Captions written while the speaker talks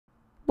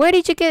Where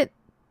did you get...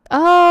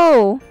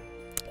 Oh!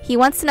 He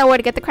wants to know where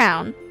to get the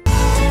crown.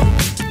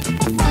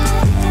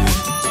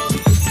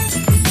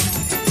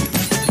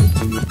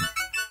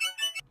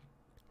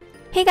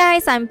 Hey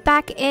guys, I'm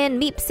back in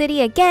MEEP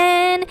City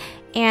again.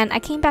 And I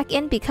came back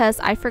in because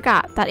I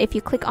forgot that if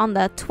you click on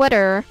the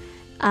Twitter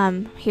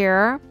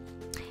here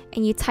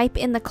and you type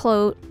in the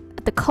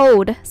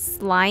code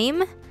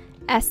SLIME,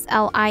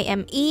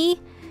 S-L-I-M-E,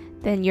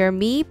 then your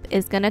MEEP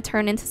is gonna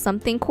turn into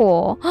something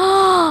cool.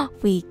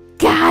 We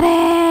got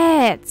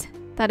it!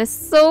 That is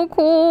so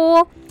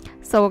cool.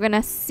 So we're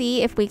gonna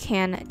see if we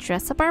can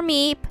dress up our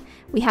MEEP.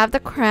 We have the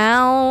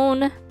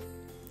crown.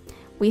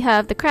 We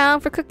have the crown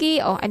for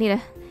Cookie. Oh, I need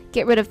to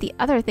get rid of the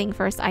other thing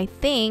first, I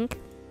think.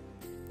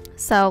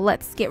 So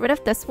let's get rid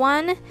of this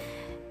one.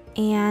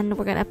 And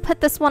we're gonna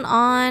put this one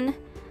on.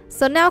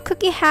 So now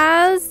Cookie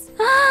has...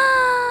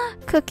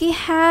 Cookie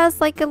has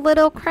like a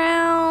little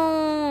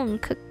crown.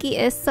 Cookie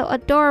is so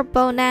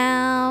adorable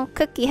now.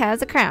 Cookie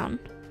has a crown.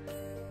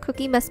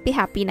 Cookie must be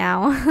happy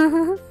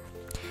now.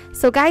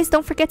 So guys,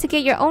 don't forget to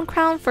get your own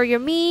crown for your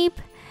MEEP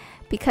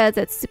because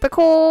it's super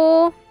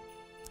cool.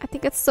 I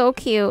think it's so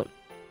cute.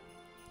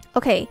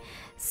 Okay,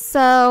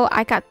 so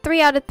I got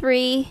 3 out of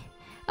 3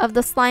 of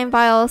the slime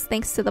vials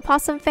thanks to the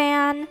Pawesome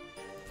fan.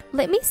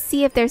 Let me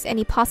see if there's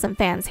any Pawesome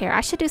fans here.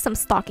 I should do some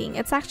stalking.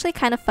 It's actually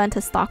kind of fun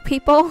to stalk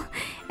people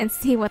and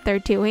see what they're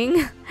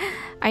doing.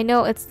 I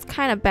know it's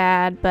kind of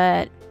bad,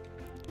 but...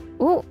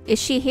 Ooh, is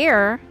she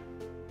here?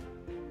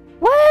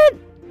 What?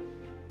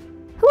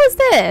 Who is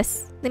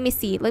this? Let me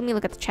see. Let me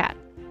look at the chat.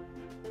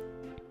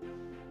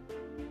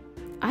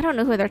 I don't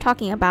know who they're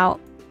talking about.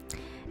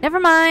 Never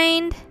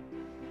mind.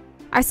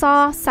 I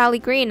saw Sally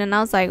Green and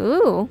I was like,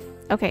 ooh.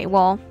 Okay,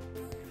 well,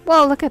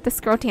 look at this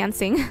girl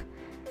dancing.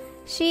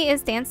 She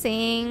is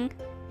dancing.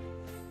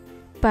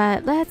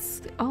 But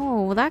let's...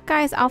 Oh, that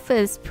guy's outfit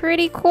is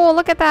pretty cool.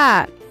 Look at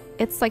that.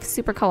 It's like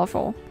super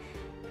colorful.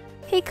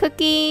 Hey,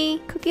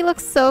 Cookie. Cookie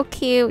looks so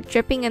cute.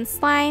 Dripping in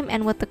slime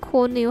and with the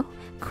cool new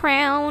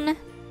crown.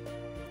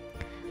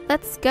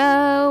 Let's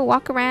go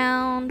walk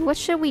around. What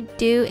should we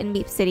do in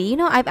MEEP City? You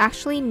know, I've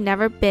actually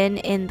never been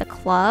in the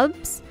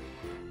clubs.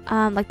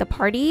 Like the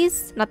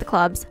parties. Not the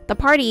clubs. The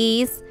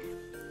parties.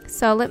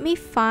 So let me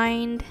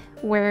find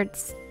where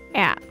it's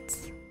at.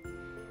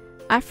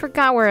 I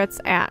forgot where it's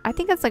at. I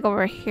think it's like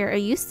over here. It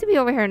used to be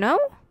over here, no?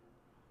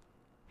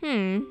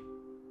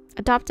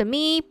 Adopt a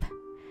MEEP.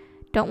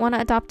 Don't want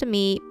to adopt a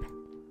MEEP.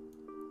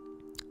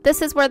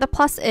 This is where the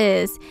plus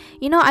is.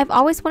 You know, I've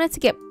always wanted to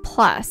get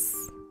plus.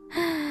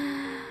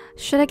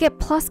 Should I get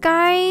plus,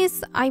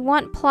 guys? I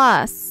want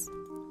plus.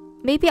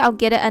 Maybe I'll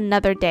get it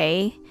another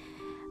day.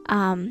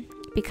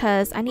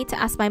 Because I need to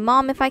ask my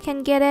mom if I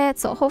can get it.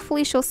 So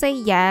hopefully she'll say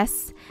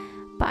yes.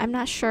 But I'm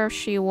not sure if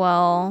she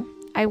will.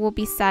 I will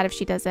be sad if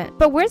she doesn't.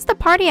 But where's the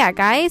party at,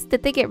 guys?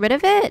 Did they get rid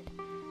of it?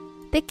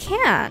 They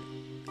can't.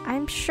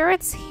 I'm sure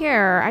it's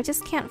here. I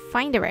just can't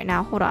find it right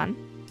now. Hold on.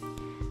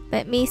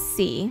 Let me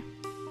see.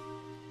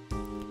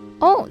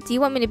 Oh, do you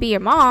want me to be your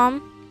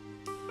mom?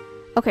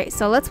 Okay,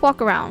 so let's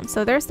walk around.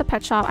 So there's the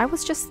pet shop. I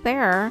was just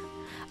there.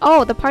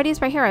 Oh, the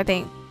party's right here, I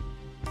think.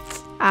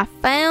 I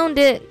found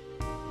it.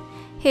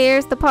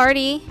 Here's the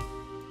party.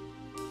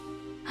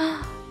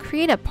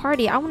 Create a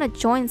party. I want to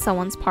join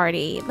someone's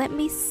party. Let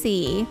me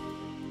see.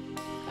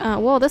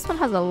 Whoa, this one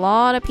has a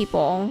lot of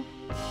people.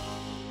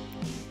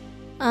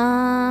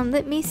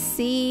 Let me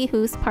see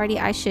whose party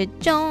I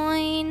should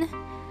join.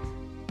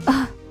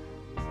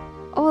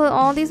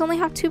 Oh, these only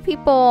have 2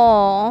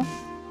 people.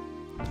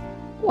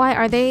 Why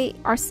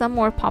are some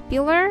more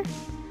popular?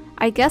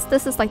 I guess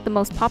this is like the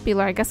most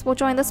popular. I guess we'll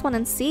join this one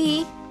and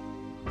see.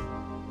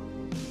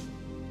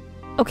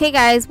 Okay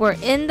guys, we're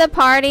in the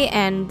party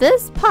and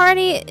this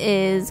party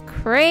is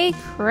cray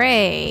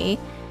cray.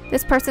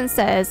 This person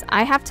says,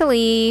 I have to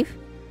leave.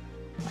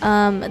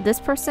 This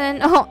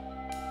person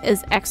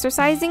is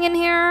exercising in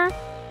here.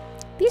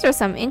 These are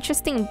some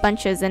interesting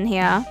bunches in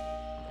here.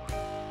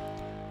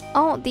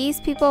 Oh, these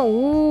people,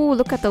 ooh,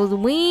 look at those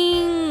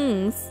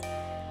wings.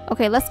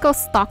 Okay, let's go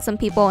stalk some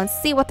people and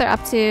see what they're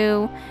up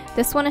to.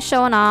 This one is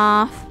showing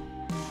off.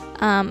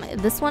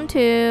 This one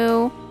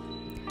too.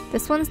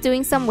 This one's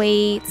doing some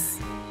weights.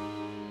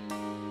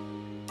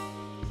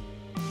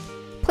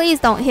 Please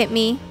don't hit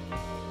me.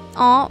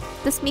 Oh,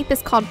 this MEEP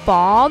is called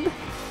Bob.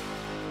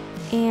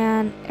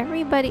 And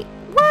everybody...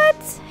 What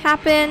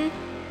happened?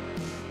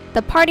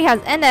 The party has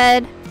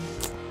ended.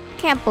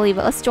 Can't believe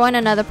it. Let's join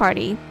another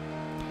party.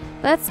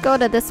 Let's go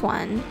to this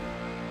one.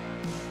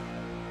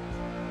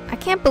 I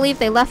can't believe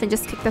they left and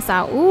just kicked us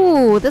out.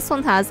 Ooh, this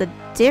one has a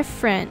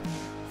different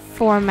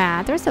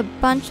format. There's a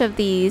bunch of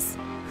these.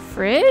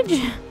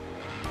 Fridge?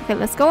 Okay,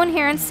 let's go in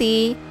here and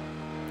see.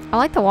 I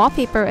like the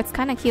wallpaper. It's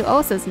kind of cute. Oh,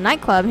 it says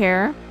nightclub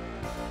here.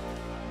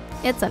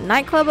 It's a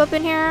nightclub up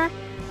in here.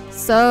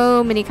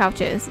 So many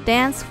couches.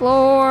 Dance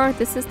floor.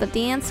 This is the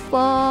dance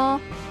floor.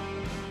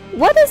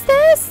 What is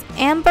this?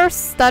 Amber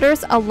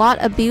stutters a lot,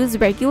 abused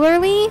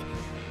regularly.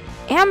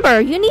 Amber,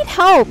 you need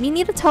help. You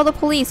need to tell the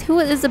police who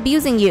is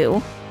abusing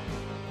you.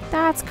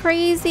 That's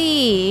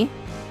crazy.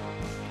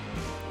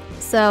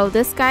 So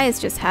this guy is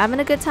just having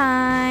a good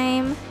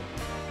time.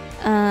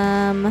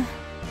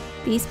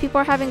 These people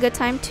are having a good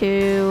time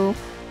too.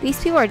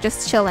 These people are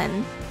just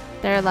chilling.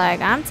 They're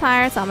like, I'm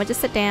tired, so I'm gonna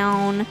just sit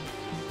down.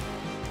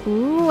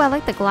 Ooh, I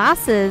like the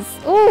glasses.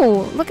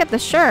 Ooh, look at the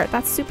shirt.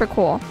 That's super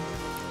cool.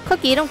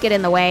 Cookie, don't get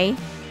in the way.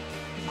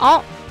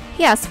 Oh,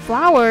 he has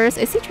flowers.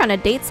 Is he trying to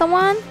date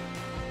someone?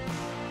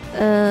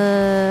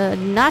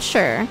 Not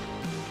sure.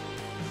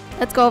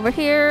 Let's go over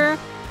here.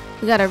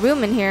 We got a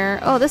room in here.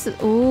 Oh, this is...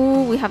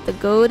 Ooh, we have the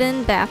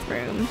golden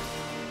bathroom.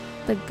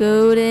 The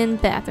golden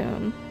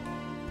bathroom.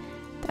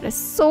 That is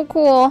so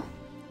cool.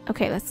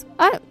 Okay, let's...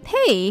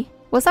 hey!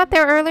 Was that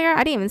there earlier?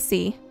 I didn't even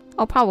see.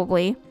 Oh,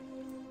 probably.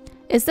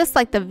 Is this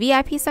like the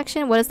VIP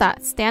section? What is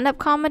that? Stand-up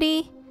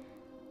comedy?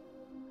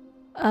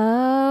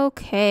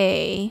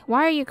 Okay.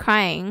 Why are you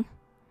crying?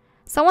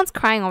 Someone's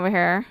crying over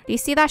here. Do you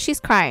see that? She's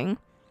crying.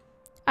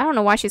 I don't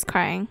know why she's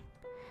crying.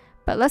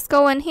 But let's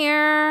go in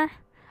here.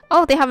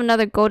 Oh, they have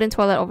another golden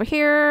toilet over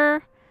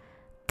here.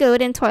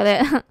 Golden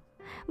toilet.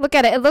 Look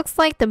at it. It looks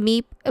like the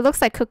Meep. It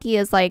looks like Cookie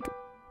is like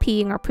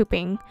peeing or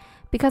pooping.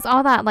 Because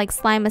all that like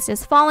slime is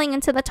just falling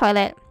into the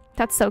toilet.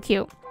 That's so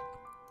cute.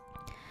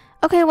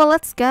 Okay, well,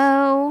 let's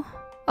go.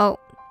 Oh,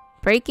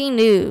 breaking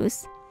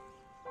news.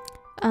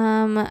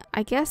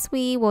 I guess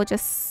we will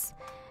just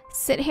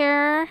sit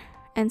here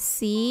and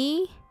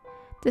see.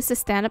 This is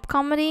stand-up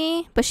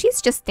comedy, but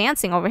she's just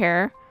dancing over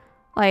here.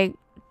 Like,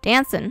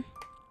 dancing.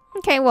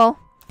 Okay, well,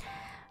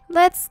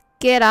 let's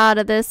get out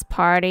of this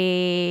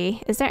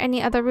party. Is there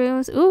any other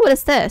rooms? Ooh, what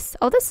is this?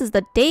 Oh, this is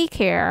the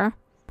daycare.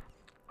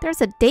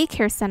 There's a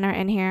daycare center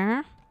in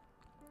here.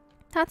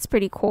 That's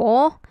pretty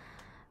cool.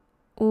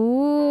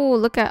 Ooh,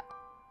 look at...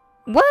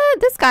 What?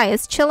 This guy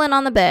is chilling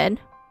on the bed.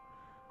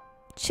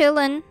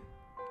 Chilling.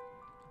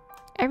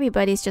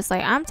 Everybody's just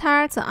like, I'm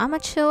tired, so I'ma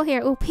chill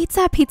here. Ooh,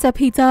 pizza, pizza,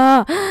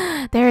 pizza.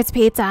 There's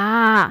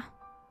pizza.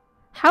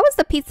 How is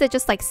the pizza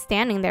just like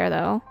standing there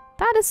though?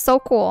 That is so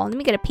cool. Let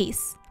me get a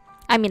piece.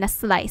 I mean a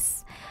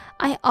slice.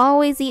 I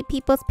always eat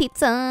people's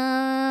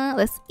pizza.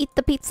 Let's eat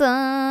the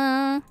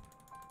pizza.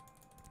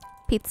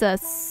 Pizza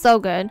is so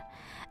good.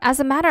 As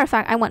a matter of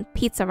fact, I want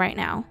pizza right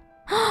now.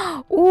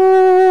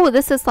 Ooh,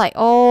 this is like,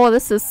 oh,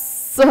 this is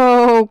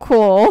so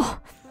cool.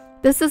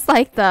 This is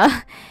like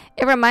the,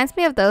 it reminds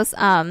me of those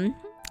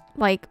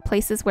like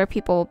places where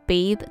people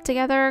bathe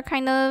together,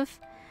 kind of.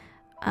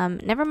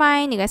 Never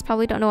mind, you guys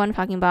probably don't know what I'm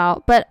talking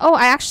about. But oh,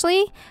 I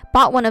actually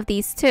bought one of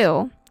these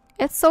too.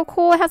 It's so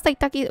cool. It has like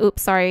duckies.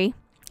 Oops, sorry.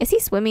 Is he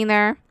swimming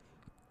there?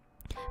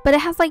 But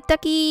it has like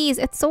duckies.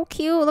 It's so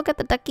cute. Look at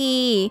the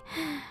ducky.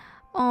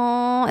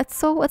 Oh,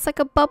 it's like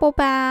a bubble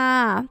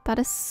bath. That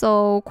is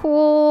so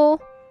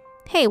cool.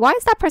 Hey, why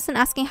is that person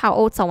asking how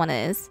old someone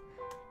is?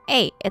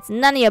 Hey, it's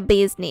none of your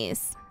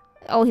business.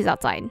 Oh, he's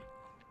outside.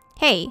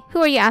 Hey, who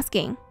are you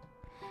asking?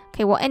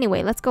 Okay, well,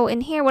 anyway, let's go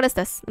in here. What is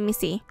this? Let me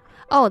see.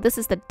 Oh, this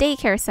is the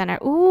daycare center.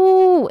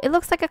 Ooh, it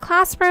looks like a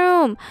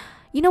classroom.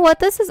 You know what?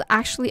 This is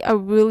actually a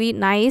really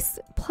nice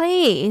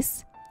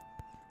place.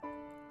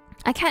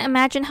 I can't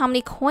imagine how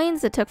many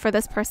coins it took for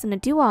this person to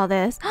do all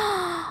this.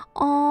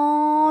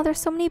 Oh, there's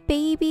so many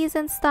babies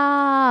and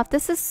stuff.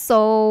 This is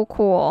so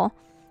cool.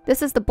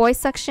 This is the boys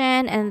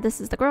section and this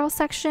is the girls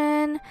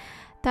section.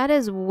 That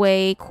is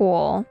way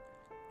cool.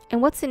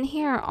 And what's in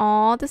here?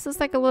 Oh, this is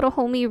like a little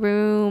homey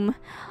room.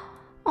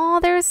 Oh,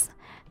 there's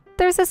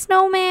a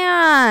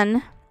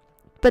snowman.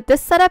 But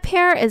this setup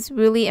here is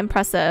really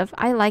impressive.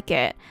 I like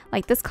it.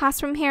 Like this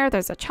classroom here,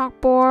 there's a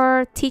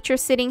chalkboard, teacher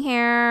sitting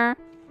here.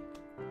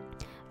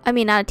 I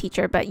mean, not a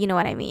teacher, but you know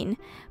what I mean.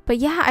 But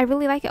yeah, I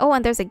really like it. Oh,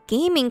 and there's a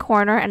gaming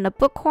corner and a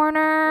book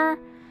corner.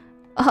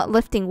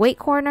 Lifting weight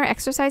corner,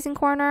 exercising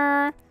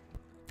corner.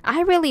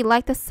 I really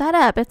like the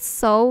setup. It's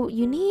so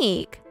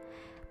unique.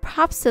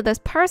 Props to this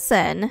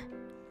person.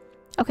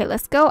 Okay,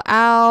 let's go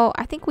out.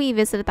 I think we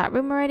visited that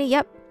room already.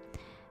 Yep.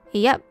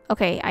 Yep.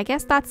 Okay, I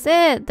guess that's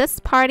it. This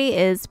party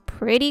is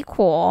pretty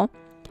cool.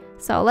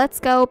 So let's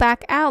go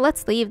back out.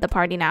 Let's leave the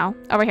party now.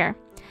 Over here.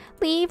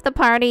 Leave the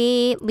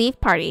party.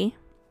 Leave party.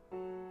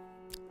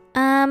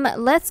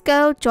 Let's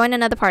go join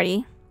another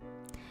party.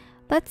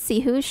 Let's see,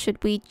 who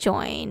should we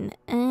join?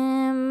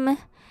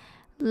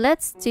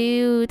 Let's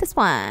do this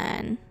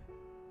one.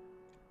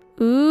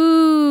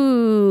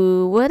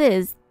 Ooh, what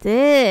is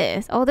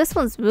this? Oh, this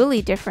one's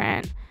really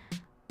different.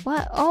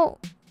 What? Oh,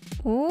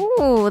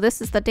 ooh,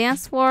 this is the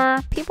dance floor.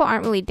 People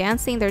aren't really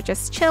dancing, they're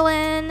just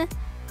chilling.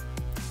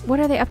 What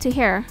are they up to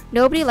here?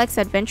 Nobody likes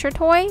adventure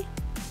toy?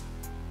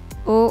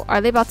 Oh, are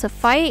they about to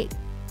fight?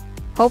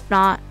 Hope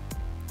not.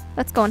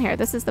 Let's go in here.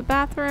 This is the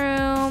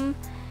bathroom.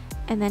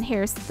 And then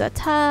here's the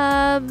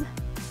tub.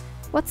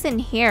 What's in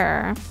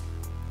here?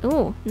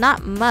 Ooh,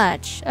 not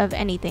much of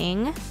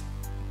anything.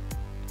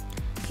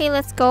 Okay,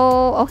 let's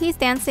go. Oh, he's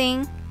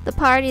dancing. The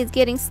party is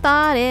getting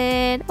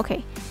started.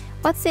 Okay,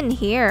 what's in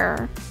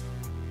here?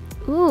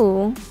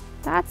 Ooh,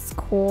 that's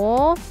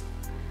cool.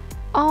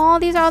 Oh,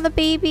 these are all the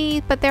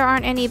babies, but there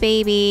aren't any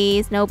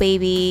babies. No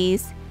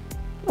babies.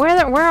 Where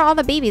are all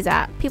the babies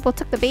at? People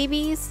took the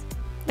babies?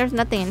 There's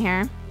nothing in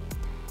here.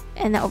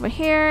 And then over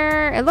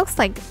here, it looks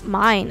like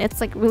mine. It's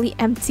like really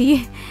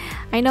empty.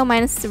 I know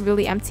mine is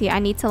really empty. I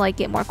need to like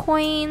get more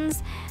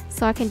coins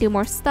so I can do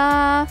more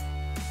stuff.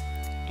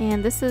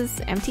 And this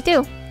is empty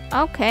too.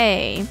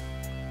 Okay.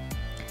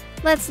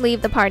 Let's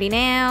leave the party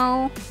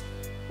now.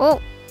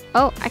 Oh,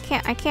 I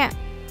can't.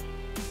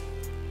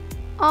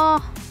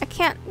 Oh, I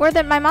can't. Where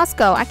did my mouse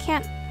go? I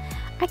can't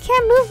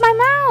move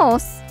my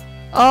mouse.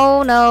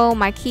 Oh no,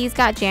 my keys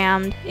got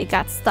jammed. It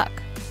got stuck.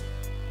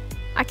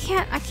 I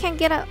can't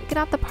get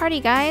out the party,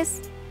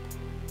 guys.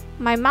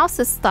 My mouse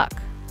is stuck.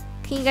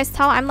 Can you guys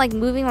tell? I'm like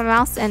moving my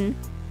mouse and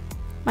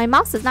my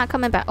mouse is not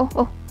coming back.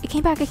 Oh, it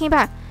came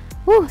back.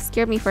 Woo,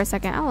 scared me for a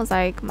second. I was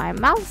like, my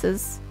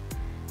mouse.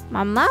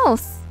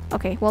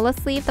 Okay, well,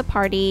 let's leave the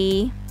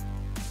party.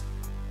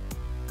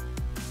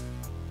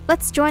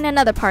 Let's join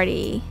another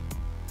party.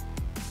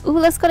 Ooh,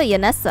 let's go to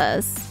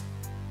Yanessa's.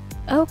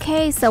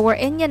 Okay, so we're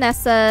in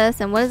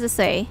Yanessa's, and what does it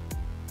say?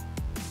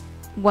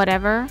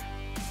 Whatever.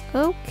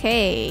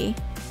 Okay.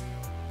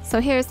 So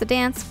here's the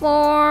dance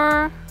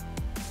floor.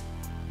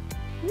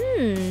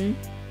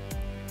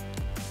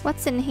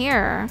 What's in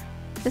here?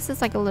 This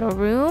is like a little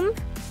room.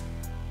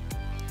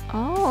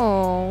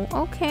 Oh,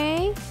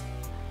 okay.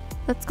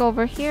 Let's go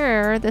over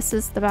here. This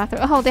is the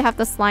bathroom. Oh, they have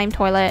the slime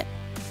toilet.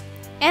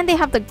 And they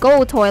have the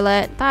gold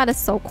toilet. That is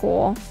so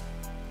cool.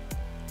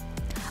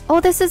 Oh,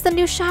 this is the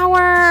new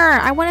shower.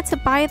 I wanted to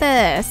buy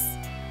this,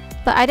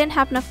 but I didn't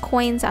have enough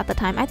coins at the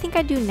time. I think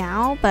I do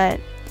now, but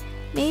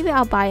maybe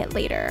I'll buy it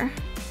later.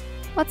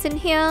 What's in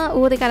here?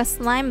 Oh, they got a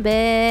slime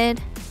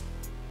bed.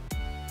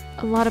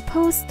 A lot of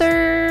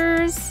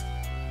posters.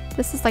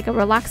 This is like a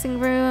relaxing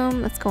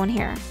room. Let's go in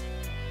here.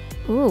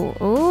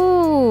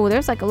 Ooh,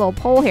 there's like a little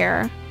pole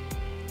here.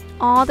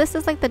 Oh, this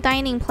is like the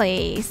dining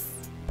place,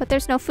 but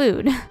there's no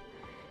food.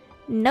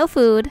 No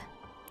food.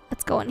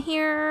 Let's go in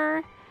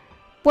here.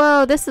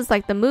 Whoa, this is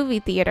like the movie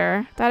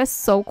theater. That is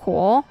so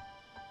cool.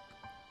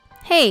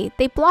 Hey,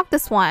 they blocked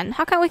this one.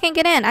 How come we can't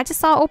get in? I just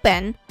saw it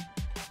open.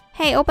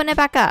 Hey, open it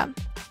back up.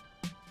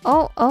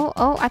 Oh,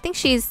 I think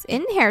she's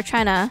in here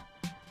trying to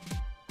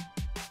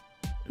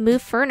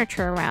move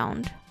furniture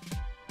around.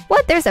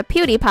 What? There's a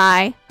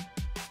PewDiePie.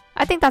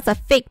 I think that's a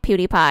fake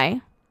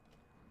PewDiePie.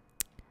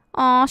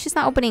 Aw, she's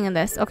not opening in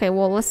this. Okay,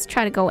 well, let's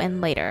try to go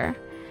in later.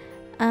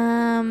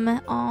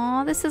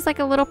 Aw, this is like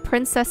a little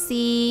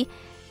princessy,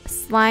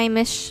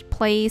 slime-ish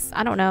place.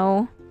 I don't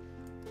know.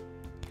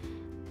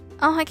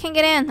 Oh, I can't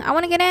get in. I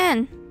want to get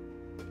in.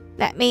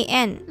 Let me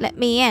in. Let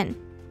me in.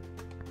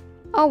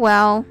 Oh,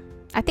 well.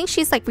 I think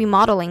she's like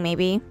remodeling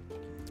maybe.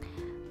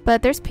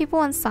 But there's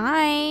people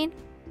inside.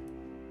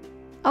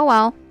 Oh,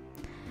 well.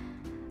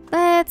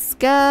 Let's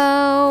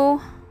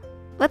go.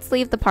 Let's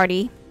leave the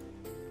party.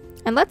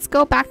 And let's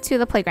go back to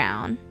the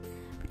playground.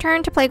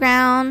 Return to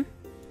playground.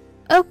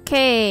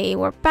 Okay,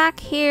 we're back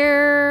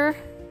here.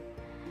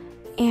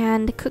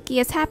 And Cookie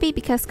is happy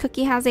because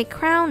Cookie has a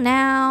crown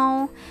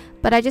now.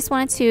 But I just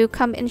wanted to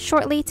come in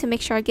shortly to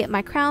make sure I get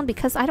my crown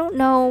because I don't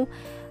know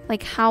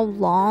like how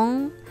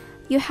long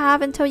you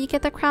have until you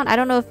get the crown. I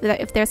don't know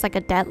if there's like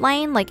a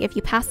deadline. Like if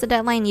you pass the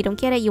deadline, you don't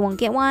get it, you won't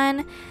get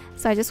one.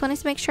 So I just wanted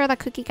to make sure that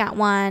Cookie got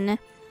one.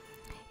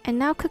 And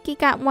now Cookie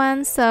got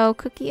one, so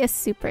Cookie is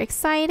super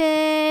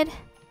excited.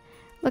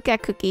 Look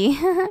at Cookie.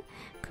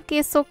 Cookie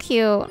is so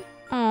cute.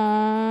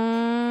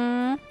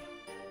 Aww.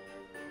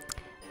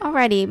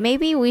 Alrighty,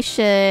 maybe we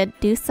should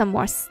do some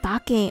more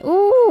stocking.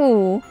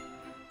 Ooh!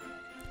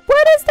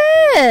 What is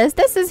this?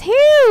 This is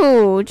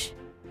huge!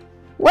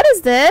 What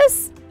is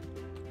this?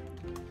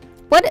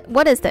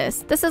 What is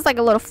this? This is like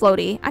a little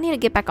floaty. I need to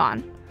get back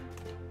on.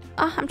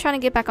 I'm trying to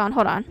get back on.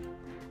 Hold on.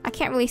 I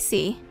can't really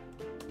see.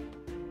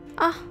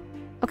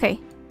 Okay.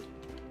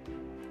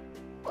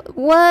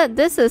 What?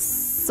 This is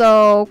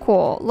so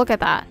cool. Look at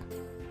that.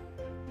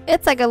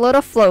 It's like a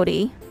little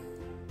floaty.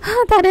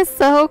 That is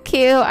so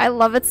cute. I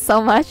love it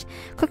so much.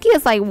 Cookie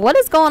is like, what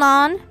is going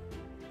on?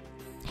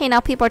 Hey, now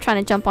people are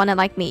trying to jump on it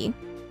like me.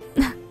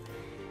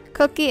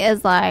 Cookie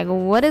is like,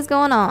 what is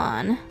going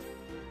on?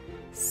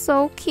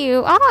 So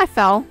cute. Oh, I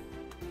fell.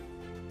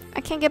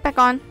 I can't get back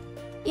on.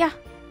 Yeah.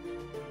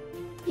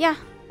 Yeah.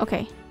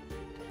 Okay.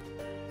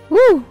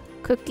 Woo!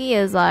 Cookie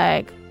is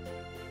like,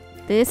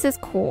 this is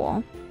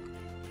cool.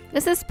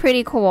 This is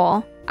pretty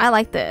cool. I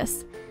like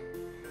this.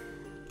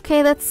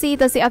 Okay, let's see.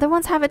 Does the other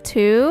ones have it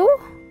too?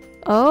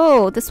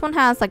 Oh, this one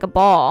has like a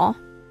ball.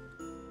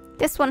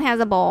 This one has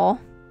a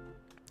ball.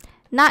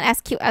 Not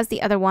as cute as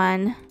the other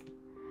one.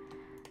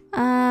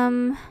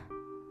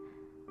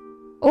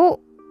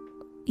 Oh,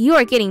 you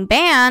are getting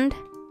banned.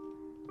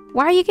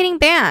 Why are you getting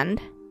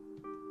banned?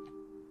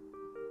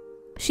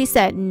 She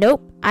said,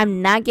 nope,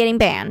 I'm not getting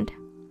banned.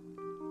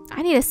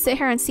 I need to sit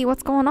here and see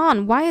what's going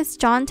on. Why is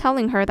John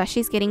telling her that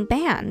she's getting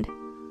banned?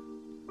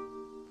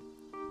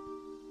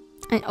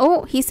 And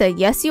oh, he said,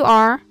 yes, you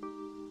are.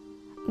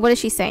 What is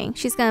she saying?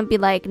 She's gonna be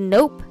like,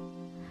 nope,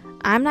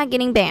 I'm not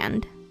getting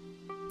banned.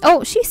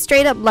 Oh, she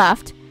straight up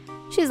left.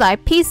 She's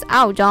like, peace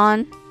out,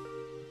 John.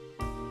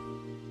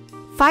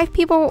 5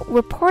 people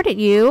reported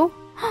you.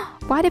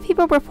 Why did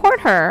people report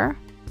her?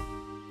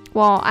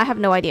 Well, I have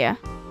no idea.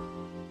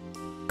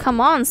 come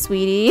on,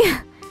 sweetie.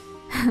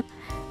 I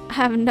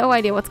have no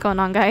idea what's going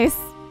on, guys.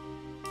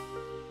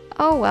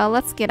 Oh well,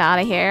 let's get out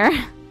of here.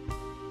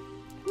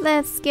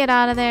 Let's get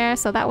out of there.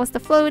 So that was the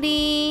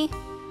floaty.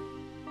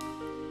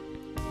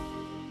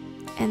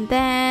 And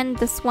then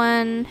this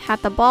one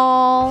had the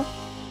ball.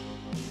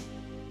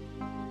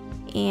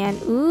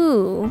 And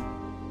ooh.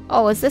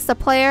 Oh, is this a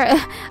player?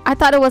 I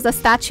thought it was a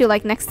statue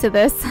like next to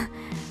this.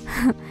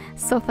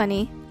 So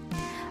funny.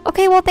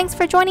 Okay, well, thanks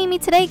for joining me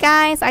today,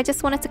 guys. I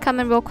just wanted to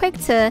come in real quick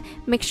to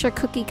make sure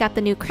Cookie got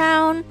the new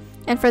crown.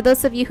 And for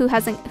those of you who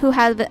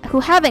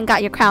haven't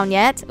got your crown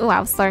yet, oh, I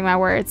was slurring my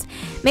words.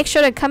 Make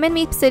sure to come in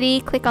MEEP City,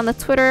 click on the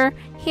Twitter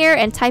here,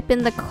 and type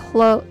in the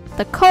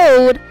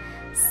code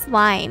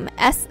SLIME,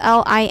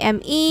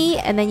 SLIME,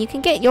 and then you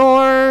can get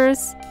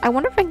yours. I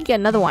wonder if I can get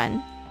another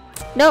one.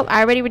 Nope,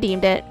 I already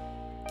redeemed it.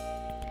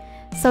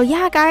 So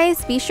yeah,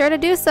 guys, be sure to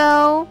do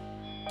so.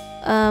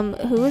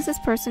 Who is this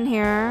person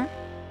here?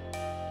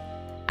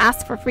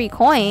 Ask for free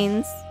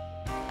coins.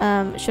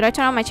 Should I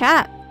turn on my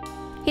chat?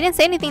 He didn't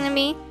say anything to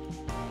me.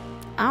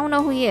 I don't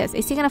know who he is.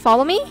 Is he gonna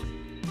follow me?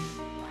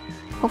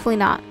 Hopefully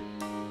not.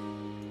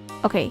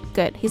 Okay,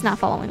 good. He's not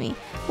following me.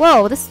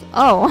 Whoa, this...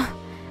 Oh.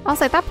 I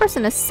was like, that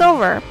person is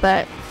silver,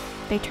 but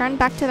they turned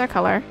back to their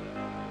color.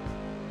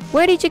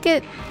 Where did you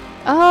get...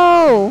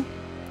 Oh.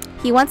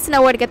 He wants to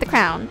know where to get the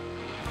crown.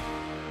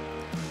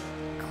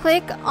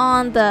 Click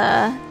on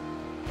the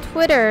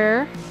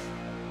Twitter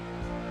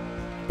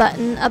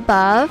button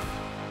above.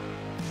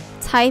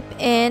 Type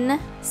in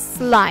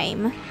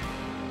slime.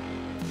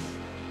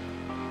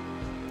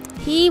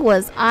 He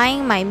was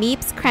eyeing my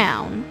MEEPS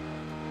crown.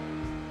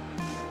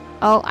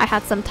 Oh, I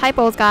had some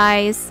typos,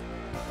 guys.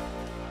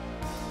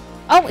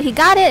 Oh, he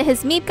got it.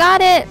 His MEEP got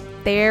it.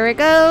 There it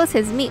goes.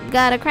 His MEEP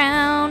got a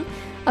crown.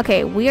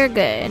 Okay, we're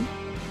good.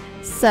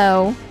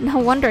 So, no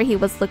wonder he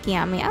was looking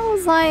at me. I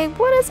was like,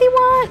 what does he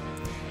want?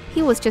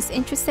 He was just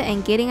interested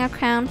in getting a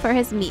crown for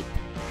his MEEP.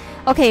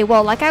 Okay,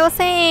 well, like I was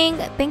saying,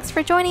 thanks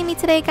for joining me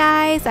today,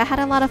 guys. I had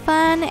a lot of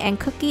fun, and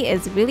Cookie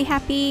is really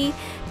happy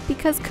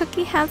because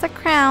Cookie has a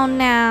crown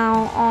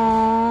now.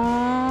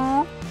 Aww.